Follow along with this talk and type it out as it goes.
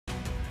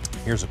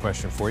Here's a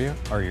question for you.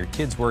 Are your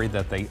kids worried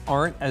that they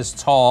aren't as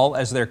tall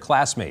as their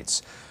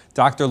classmates?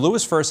 Dr.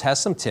 Lewis First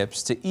has some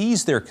tips to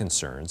ease their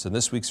concerns in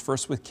this week's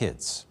First with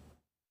Kids.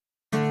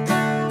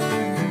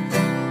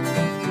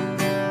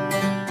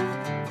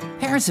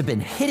 Parents have been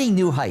hitting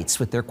new heights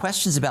with their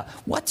questions about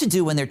what to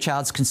do when their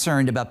child's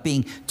concerned about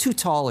being too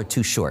tall or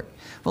too short.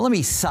 Well, let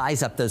me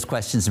size up those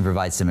questions and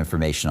provide some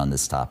information on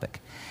this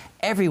topic.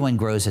 Everyone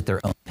grows at their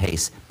own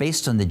pace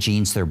based on the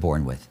genes they're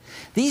born with.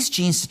 These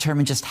genes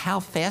determine just how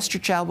fast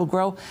your child will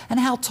grow and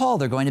how tall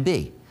they're going to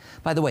be.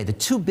 By the way, the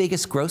two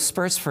biggest growth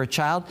spurts for a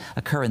child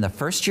occur in the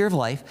first year of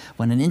life,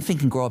 when an infant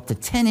can grow up to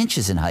 10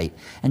 inches in height,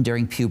 and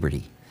during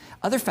puberty.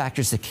 Other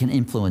factors that can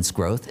influence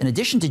growth, in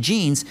addition to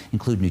genes,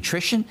 include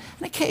nutrition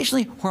and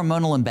occasionally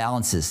hormonal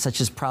imbalances,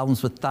 such as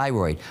problems with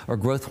thyroid or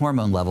growth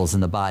hormone levels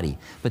in the body,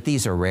 but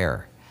these are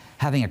rare.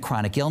 Having a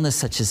chronic illness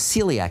such as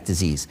celiac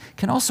disease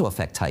can also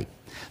affect height.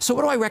 So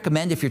what do I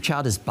recommend if your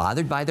child is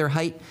bothered by their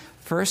height?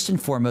 First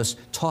and foremost,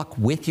 talk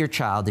with your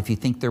child if you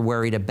think they're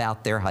worried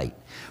about their height.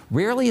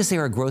 Rarely is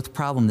there a growth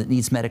problem that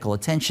needs medical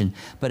attention,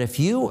 but if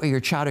you or your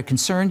child are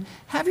concerned,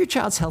 have your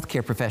child's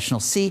healthcare professional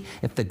see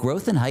if the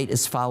growth in height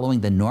is following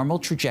the normal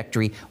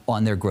trajectory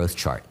on their growth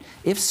chart.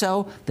 If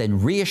so,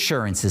 then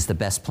reassurance is the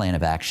best plan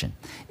of action.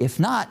 If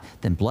not,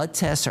 then blood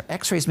tests or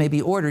x-rays may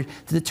be ordered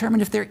to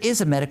determine if there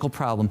is a medical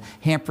problem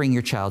hampering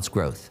your child's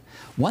growth.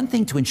 One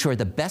thing to ensure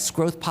the best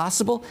growth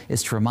possible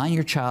is to remind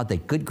your child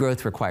that good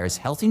growth requires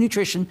healthy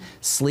nutrition,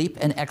 sleep,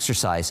 and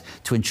exercise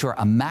to ensure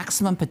a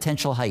maximum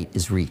potential height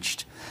is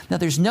reached. Now,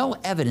 there's no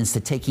evidence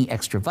that taking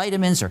extra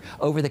vitamins or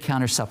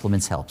over-the-counter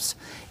supplements helps.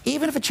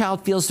 Even if a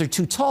child feels they're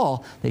too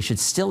tall, they should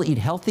still eat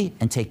healthy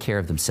and take care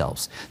of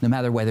themselves. No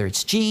matter whether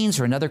it's genes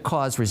or another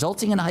cause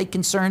resulting in a height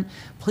concern,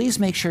 please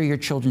make sure your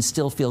children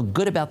still feel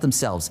good about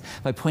themselves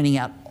by pointing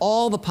out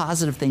all the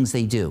positive things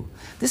they do.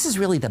 This is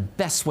really the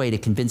best way to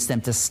convince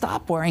them to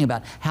stop worrying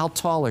about how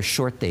tall or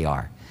short they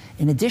are.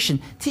 In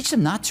addition, teach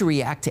them not to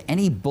react to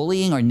any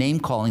bullying or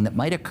name-calling that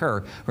might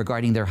occur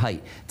regarding their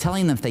height,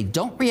 telling them if they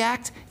don't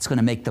react, it's going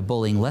to make the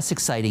bullying less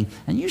exciting,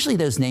 and usually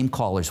those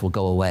name-callers will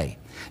go away.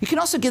 You can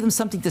also give them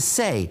something to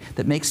say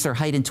that makes their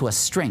height into a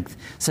strength,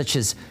 such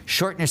as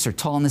shortness or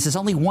tallness is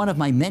only one of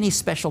my many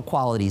special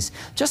qualities,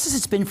 just as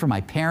it's been for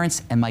my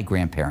parents and my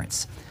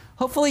grandparents.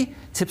 Hopefully,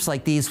 tips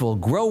like these will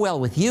grow well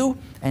with you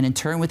and in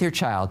turn with your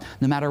child,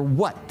 no matter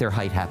what their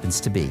height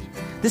happens to be.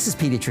 This is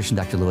pediatrician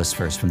Dr. Lewis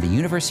First from the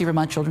University of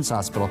Vermont Children's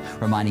Hospital,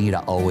 reminding you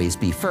to always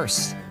be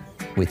first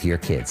with your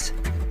kids.